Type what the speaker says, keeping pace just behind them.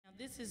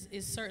This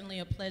is certainly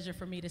a pleasure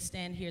for me to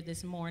stand here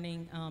this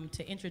morning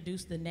to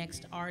introduce the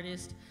next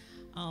artist.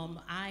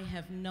 I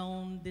have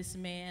known this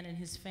man and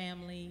his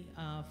family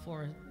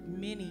for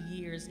many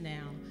years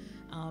now,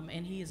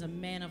 and he is a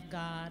man of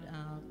God,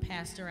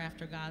 pastor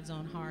after God's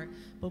own heart.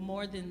 But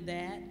more than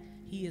that,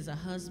 he is a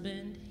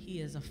husband, he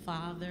is a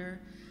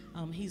father,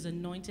 he's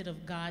anointed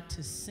of God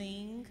to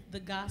sing the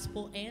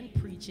gospel and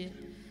preach it.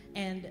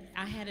 And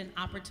I had an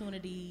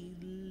opportunity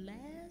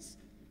last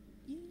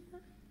year,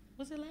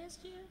 was it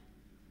last year?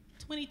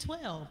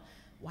 2012,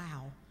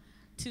 wow,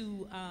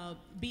 to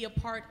be a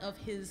part of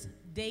his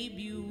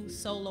debut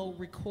solo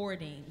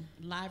recording,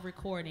 live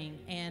recording.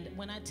 And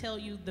when I tell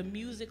you the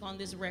music on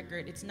this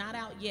record, it's not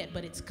out yet,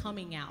 but it's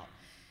coming out.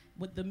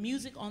 But the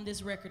music on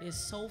this record is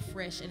so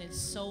fresh and it's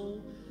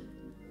so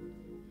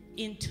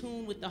in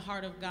tune with the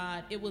heart of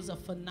God. It was a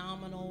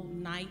phenomenal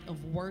night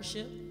of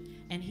worship.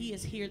 And he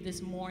is here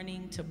this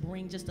morning to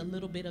bring just a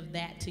little bit of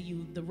that to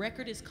you. The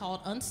record is called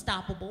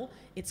Unstoppable.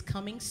 It's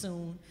coming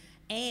soon.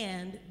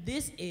 And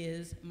this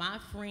is my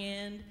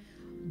friend,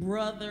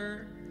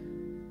 brother,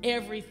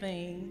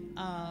 everything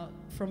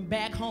from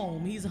back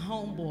home. He's a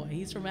homeboy.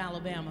 He's from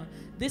Alabama.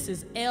 This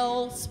is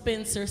L.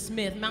 Spencer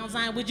Smith. Mount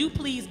Zion, would you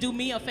please do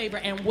me a favor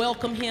and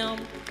welcome him?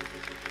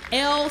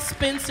 L.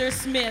 Spencer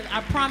Smith. I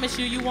promise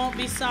you, you won't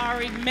be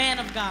sorry. Man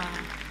of God.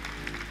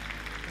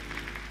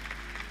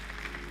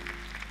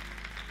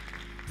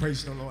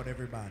 Praise the Lord,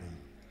 everybody.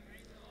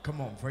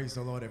 Come on, praise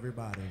the Lord,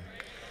 everybody.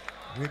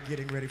 We're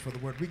getting ready for the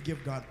word. We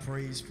give God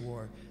praise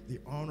for the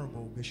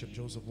Honorable Bishop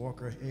Joseph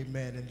Walker,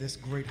 amen, in this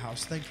great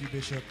house. Thank you,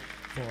 Bishop,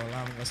 for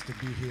allowing us to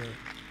be here,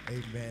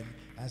 amen.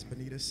 As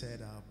Benita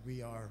said,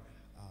 we are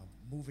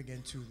moving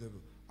into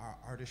our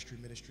artistry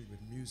ministry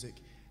with music,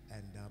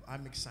 and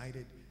I'm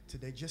excited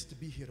today just to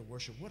be here to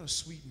worship. What a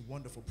sweet and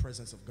wonderful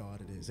presence of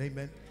God it is,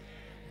 amen.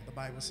 The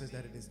Bible says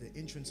that it is the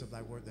entrance of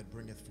thy word that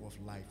bringeth forth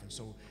life. And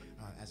so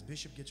as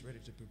Bishop gets ready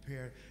to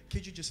prepare,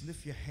 could you just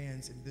lift your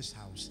hands in this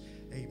house?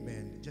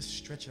 Amen. Just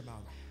stretch them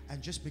out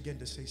and just begin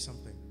to say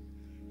something.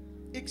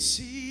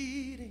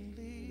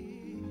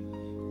 Exceedingly,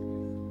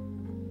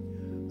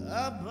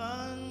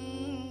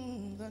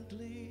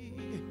 abundantly,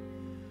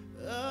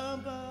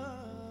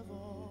 above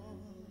all,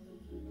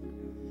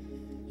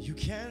 you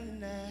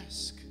can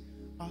ask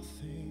or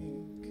think.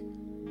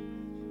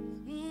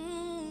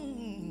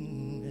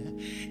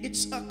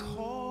 It's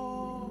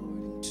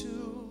according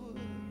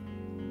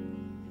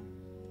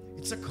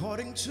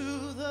to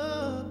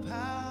the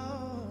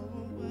power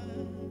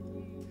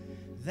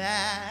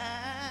that's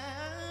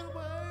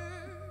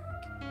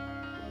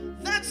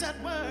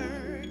at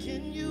work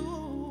in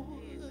you.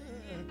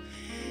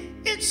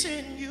 It's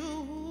in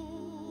you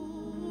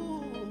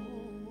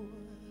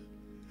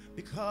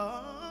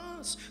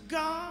because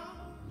God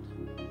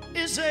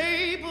is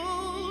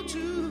able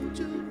to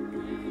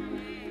do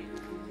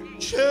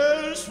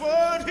just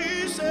what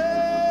he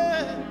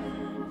said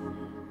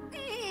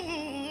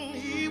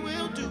he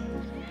will do.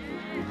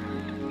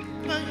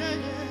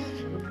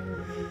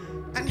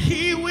 And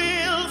he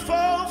will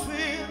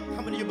fulfill.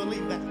 How many of you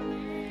believe that?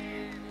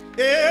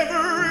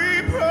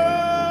 Every promise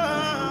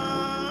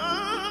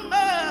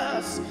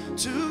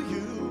to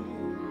you.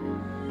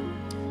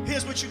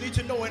 Here's what you need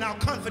to know in our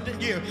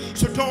confident year.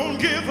 So don't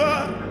give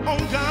up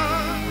on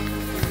God.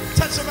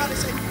 Touch somebody,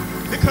 say,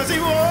 because he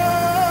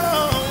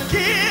won't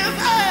give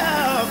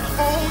up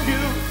on you.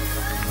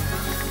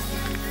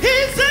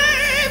 He's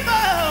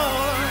able.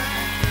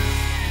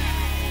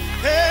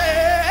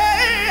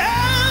 Hey,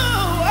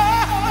 oh,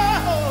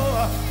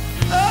 oh,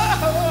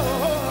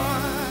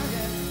 oh,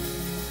 yeah.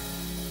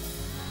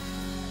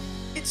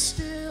 It's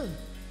still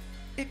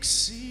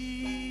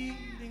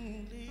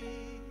exceedingly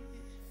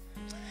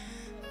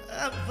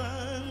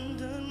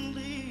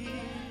abundantly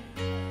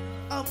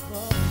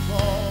above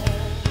all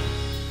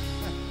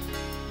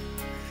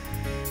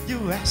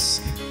you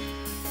ask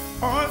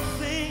or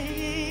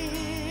think,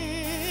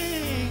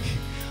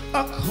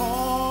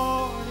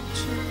 according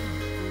to,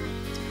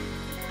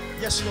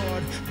 yes,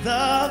 Lord,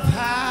 the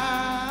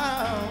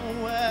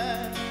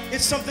power.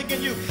 It's something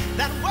in you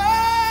that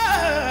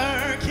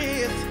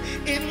worketh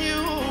in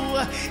you,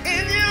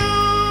 in you.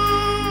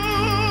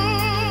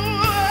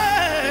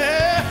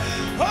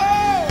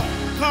 Oh,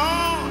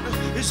 God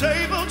is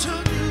able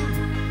to do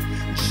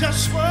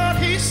just what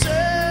he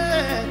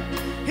said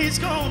he's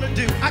gonna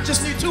do. I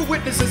just need two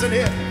witnesses in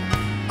here.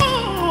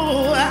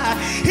 Oh,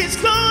 he's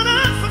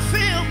gonna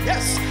fulfill,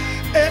 yes,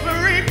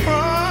 every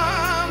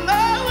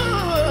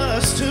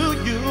promise to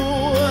you.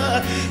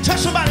 Tell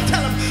somebody,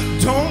 tell him,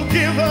 don't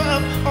give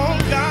up on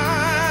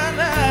God,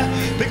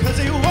 because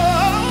he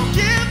won't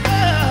give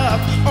up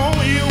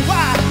on you.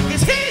 Why?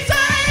 Because he's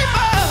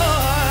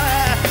able.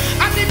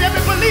 I need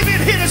every believer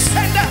in here to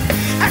stand up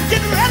and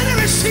get ready to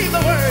receive the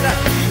word.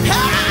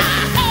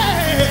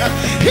 Hey,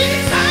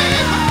 he's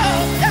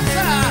able. Yes,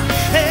 sir.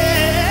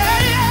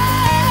 Hey,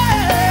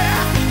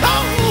 yeah.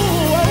 Oh,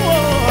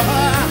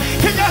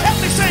 can y'all help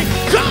me sing?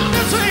 God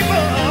is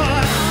able.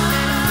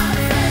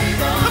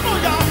 Come on,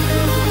 y'all.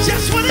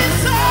 Just what he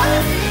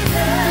said.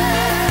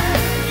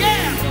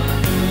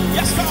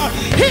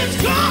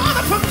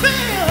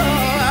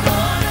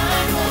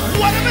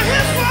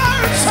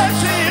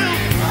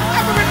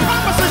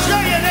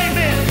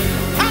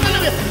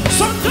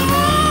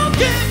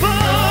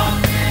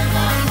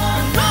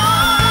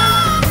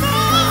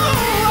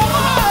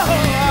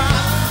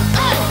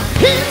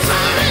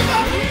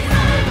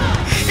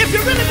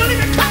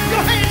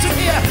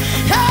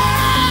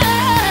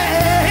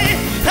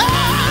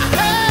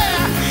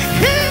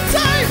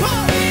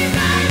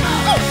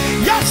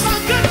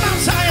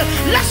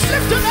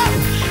 lifted up.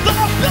 The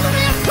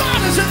ability of God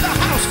is in the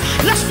house.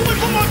 Let's do it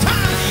one more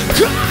time.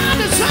 God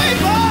is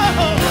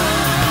able.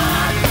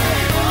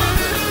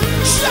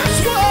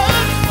 Just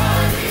what?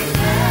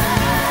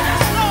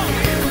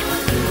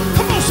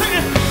 Come on, sing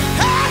it.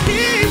 Hey,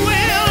 he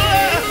will.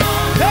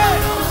 Hey,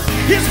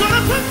 he's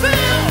gonna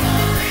fulfill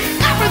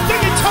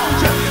everything he told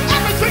you,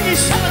 everything he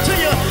said to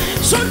you.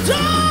 So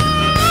don't.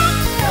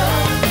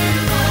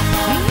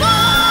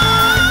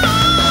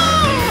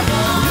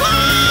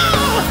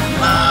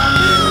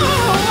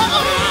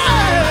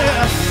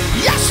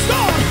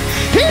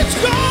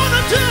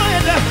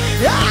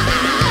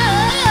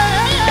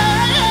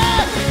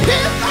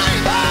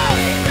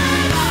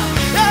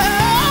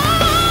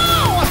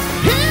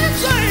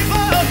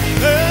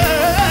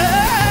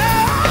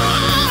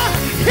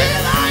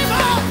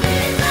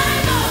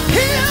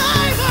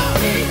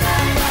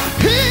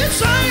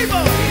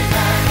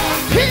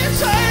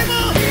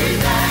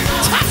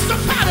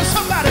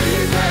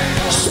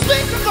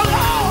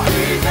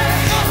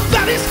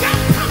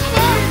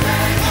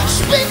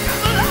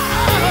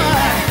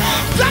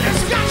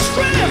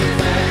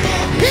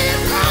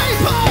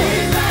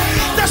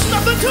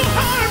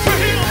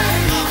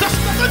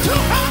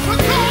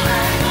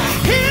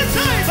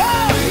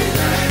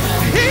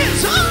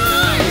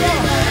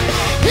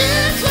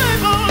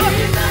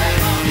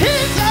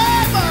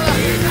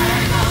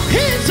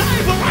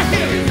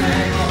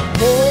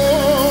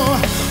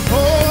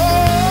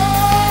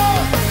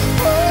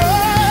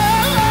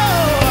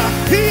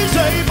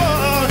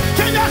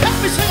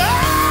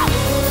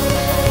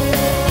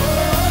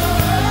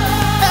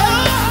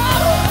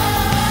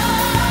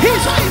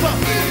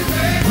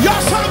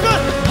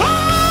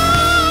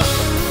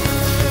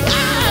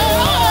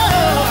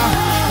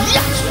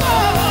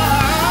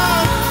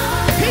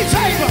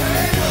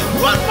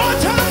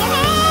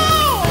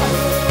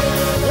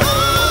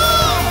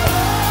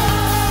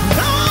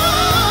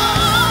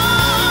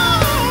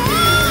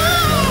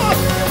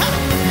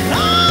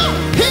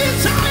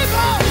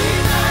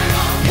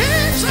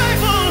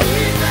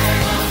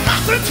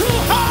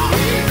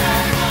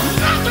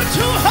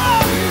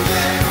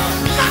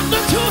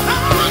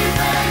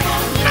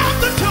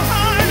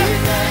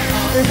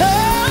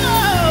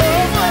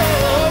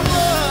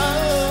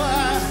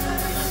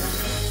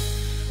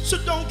 So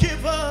don't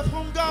give up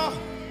on God,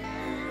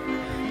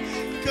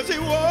 because he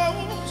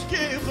won't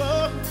give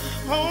up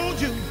on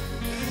you.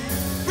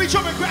 Reach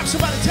over and grab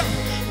somebody and tell them,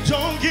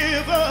 don't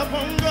give up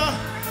on God.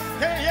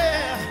 Hey,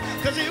 yeah,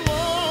 because he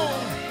won't.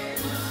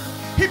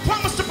 He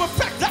promised to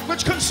perfect that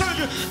which concerns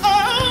you.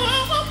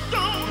 Oh,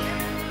 don't.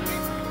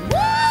 Woo!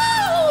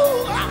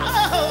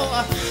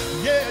 Oh,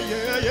 yeah,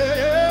 yeah,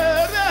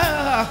 yeah,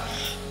 yeah.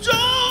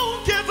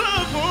 Don't give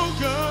up on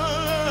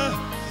God.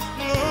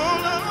 No,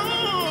 no.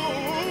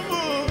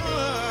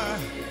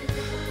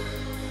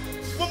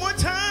 One more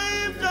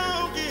time,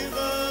 don't give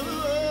up.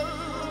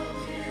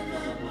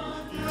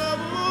 No,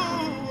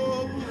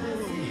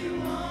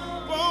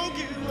 won't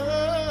give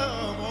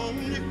up on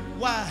you.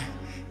 Why?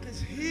 Because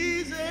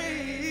he's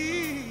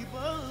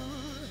able.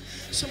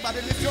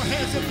 Somebody lift your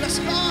hands and bless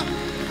God.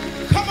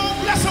 Come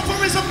on, bless him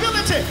for his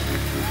ability.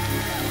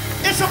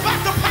 It's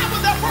about the power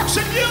that works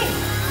in you.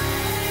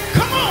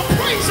 Come on,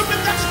 praise him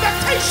with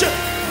expectation.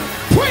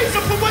 Praise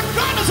him for what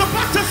God is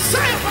about to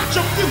say about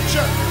your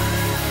future.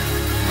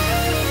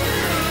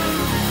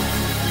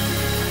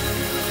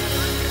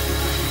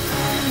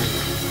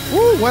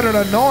 Woo, what an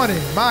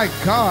anointing. My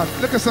God.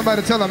 Look at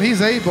somebody, tell him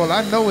he's able.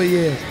 I know he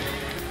is.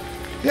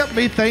 Help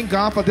me thank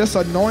God for this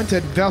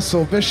anointed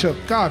vessel, Bishop.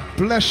 God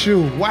bless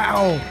you.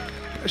 Wow.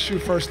 Bless you,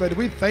 First Lady.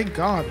 We thank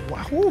God.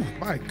 Wow. Woo,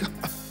 my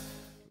God.